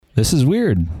This is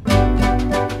weird. I'm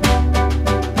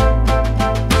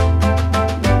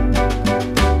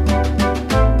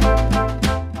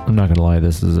not gonna lie,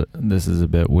 this is a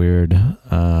bit weird.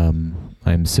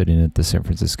 I'm sitting at the San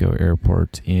Francisco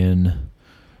airport in,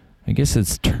 I guess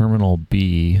it's Terminal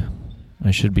B.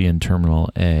 I should be in Terminal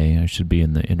A. I should be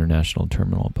in the international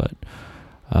terminal, but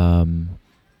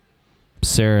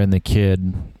Sarah and the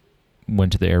kid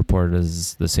went to the airport at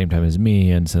the same time as me,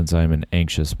 and since I'm an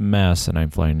anxious mess and I'm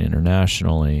flying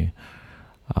internationally,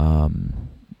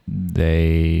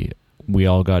 we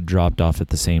all got dropped off at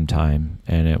the same time,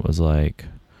 and it was like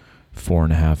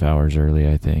 4.5 hours early,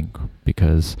 I think,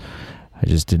 because I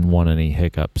just didn't want any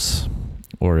hiccups,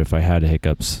 or if I had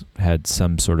hiccups, had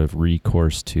some sort of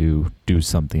recourse to do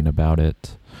something about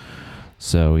it.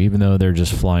 So even though they're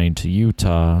just flying to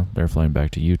Utah, they're flying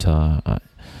back to Utah,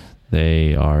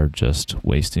 they are just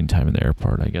wasting time in the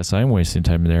airport. I guess I'm wasting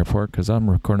time in the airport because I'm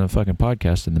recording a fucking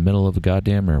podcast in the middle of a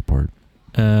goddamn airport.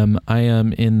 I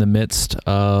am in the midst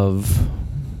of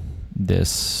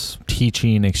this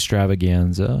teaching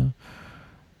extravaganza.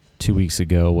 2 weeks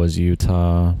ago was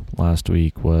Utah, last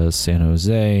week was San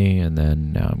Jose, and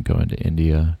then now I'm going to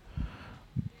India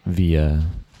via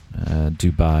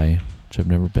Dubai, which I've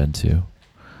never been to.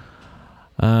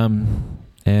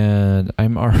 And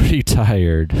I'm already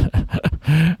tired.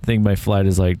 I think my flight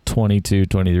is like 22,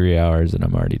 23 hours, and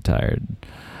I'm already tired.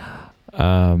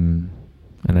 And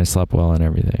I slept well and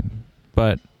everything.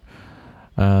 But,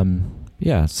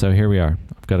 yeah, so here we are.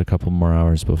 I've got a couple more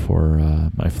hours before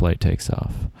my flight takes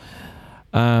off.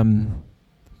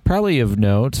 Probably of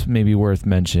note, maybe worth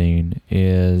mentioning,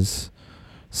 is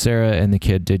Sarah and the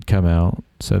kid did come out.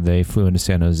 So they flew into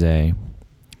San Jose.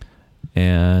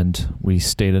 And we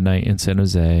stayed a night in San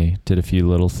Jose, did a few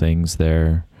little things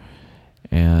there.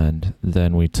 And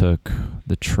then we took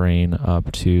the train up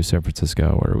to San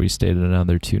Francisco, where we stayed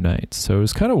another 2 nights. So it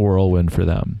was kind of whirlwind for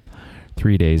them.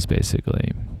 3 days,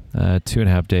 basically.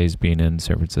 2.5 days being in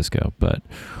San Francisco. But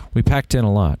we packed in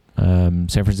a lot. San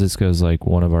Francisco is like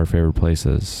one of our favorite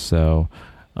places. So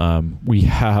we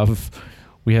have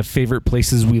favorite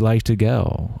places we like to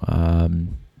go.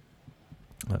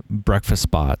 Breakfast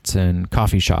spots and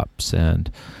coffee shops,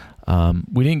 and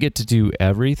we didn't get to do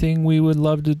everything we would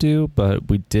love to do, but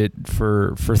we did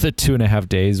for the 2.5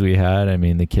 days we had. I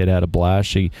mean, the kid had a blast.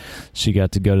 She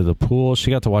got to go to the pool.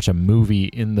 She got to watch a movie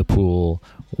in the pool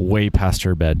way past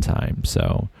her bedtime.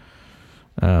 So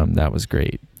that was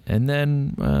great. And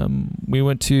then we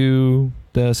went to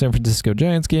the San Francisco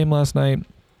Giants game last night,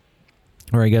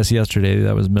 or I guess yesterday.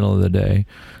 That was middle of the day,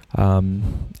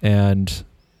 and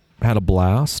had a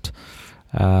blast.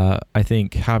 I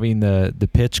think having the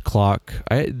pitch clock,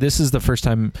 this is the first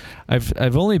time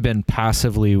I've only been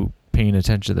passively paying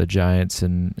attention to the Giants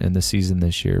in the season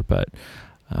this year, but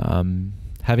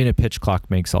having a pitch clock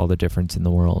makes all the difference in the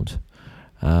world.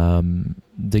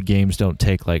 The games don't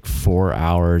take like 4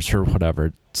 hours or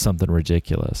whatever, something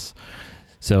ridiculous.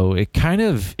 So it kind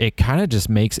of just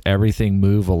makes everything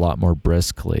move a lot more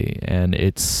briskly, and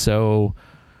it's so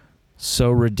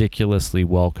ridiculously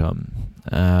welcome.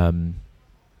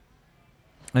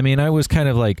 I mean, I was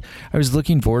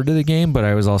looking forward to the game, but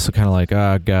I was also kind of like,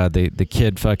 oh God, the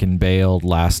kid fucking bailed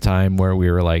last time where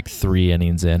we were like 3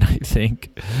 innings in, I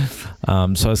think. So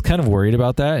I was kind of worried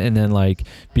about that. And then like,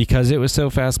 because it was so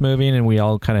fast moving and we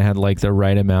all kind of had like the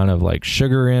right amount of like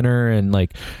sugar in her, and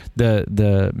like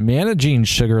the managing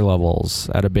sugar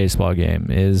levels at a baseball game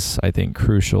is, I think,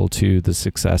 crucial to the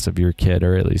success of your kid,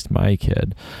 or at least my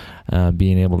kid.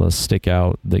 Being able to stick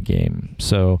out the game.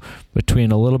 So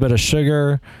between a little bit of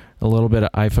sugar, a little bit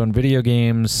of iPhone video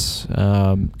games,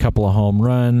 couple of home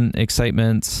run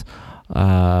excitements,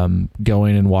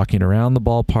 going and walking around the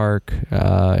ballpark,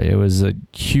 it was a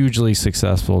hugely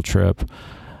successful trip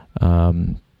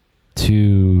to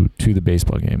the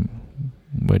baseball game,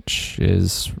 which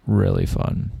is really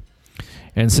fun.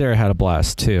 And Sarah had a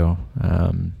blast too.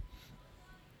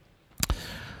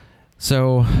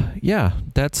 So yeah,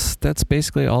 that's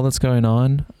basically all that's going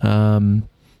on.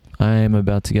 I'm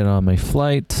about to get on my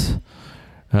flight.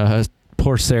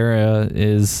 Poor Sarah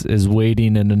is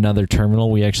waiting in another terminal.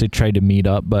 We actually tried to meet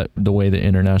up, but the way the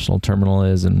international terminal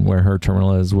is and where her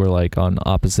terminal is, we're like on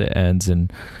opposite ends,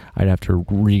 and I'd have to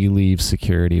relieve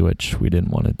security, which we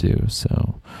didn't want to do.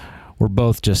 So we're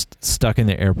both just stuck in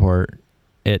the airport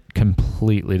at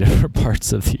completely different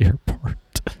parts of the airport.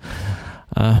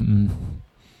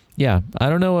 Yeah, I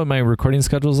don't know what my recording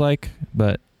schedule's like,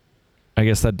 but I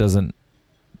guess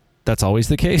that's always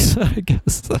the case, I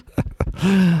guess.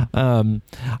 I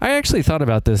actually thought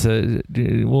about this.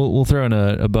 We'll throw in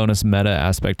a bonus meta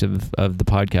aspect of the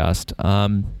podcast.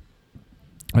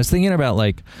 I was thinking about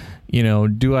like,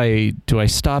 do I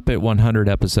stop at 100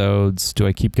 episodes? Do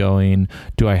I keep going?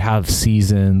 Do I have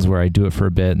seasons where I do it for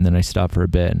a bit and then I stop for a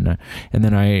bit and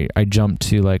then I jump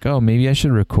to like, oh, maybe I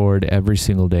should record every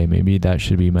single day. Maybe that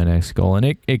should be my next goal.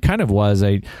 And it kind of was.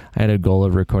 I had a goal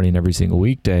of recording every single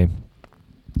weekday.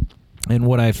 And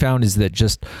what I found is that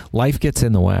just life gets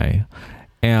in the way.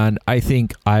 And I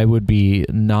think I would be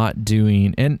not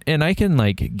doing, and I can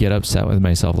like get upset with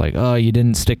myself, like, oh, you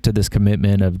didn't stick to this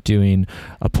commitment of doing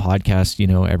a podcast,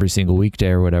 every single weekday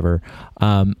or whatever.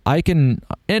 I can,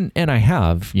 and I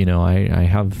have, I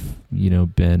have,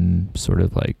 been sort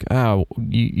of like, oh,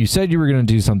 you said you were going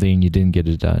to do something and you didn't get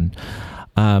it done.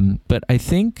 But I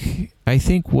think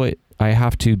what I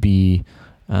have to be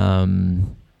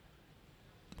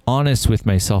honest with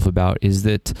myself about is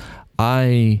that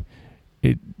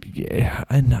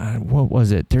what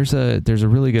was it? There's a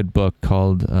really good book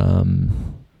called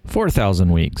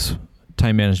 4,000 Weeks,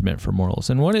 Time Management for Mortals.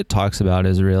 And what it talks about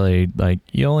is really like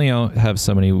you only have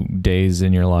so many days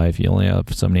in your life. You only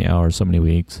have so many hours, so many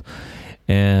weeks.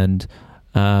 And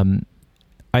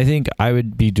I think I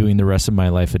would be doing the rest of my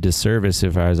life a disservice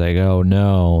if I was like, oh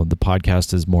no, the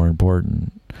podcast is more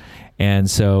important.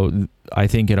 And so I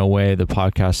think in a way the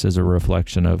podcast is a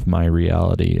reflection of my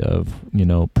reality of,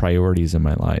 priorities in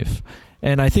my life.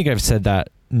 And I think I've said that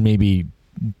maybe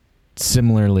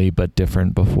similarly but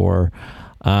different before.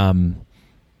 And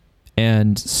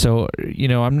so,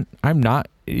 I'm not,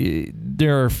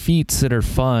 there are feats that are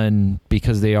fun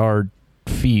because they are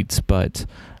feats, but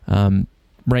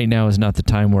right now is not the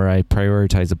time where I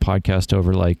prioritize a podcast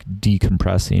over like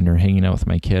decompressing or hanging out with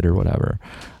my kid or whatever.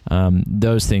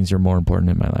 Those things are more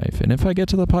important in my life. And if I get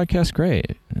to the podcast,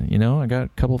 great. I got a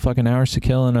couple fucking hours to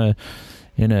kill in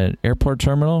an airport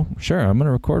terminal. Sure, I'm going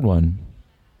to record one.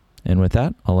 And with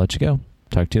that, I'll let you go.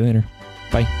 Talk to you later.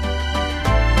 Bye.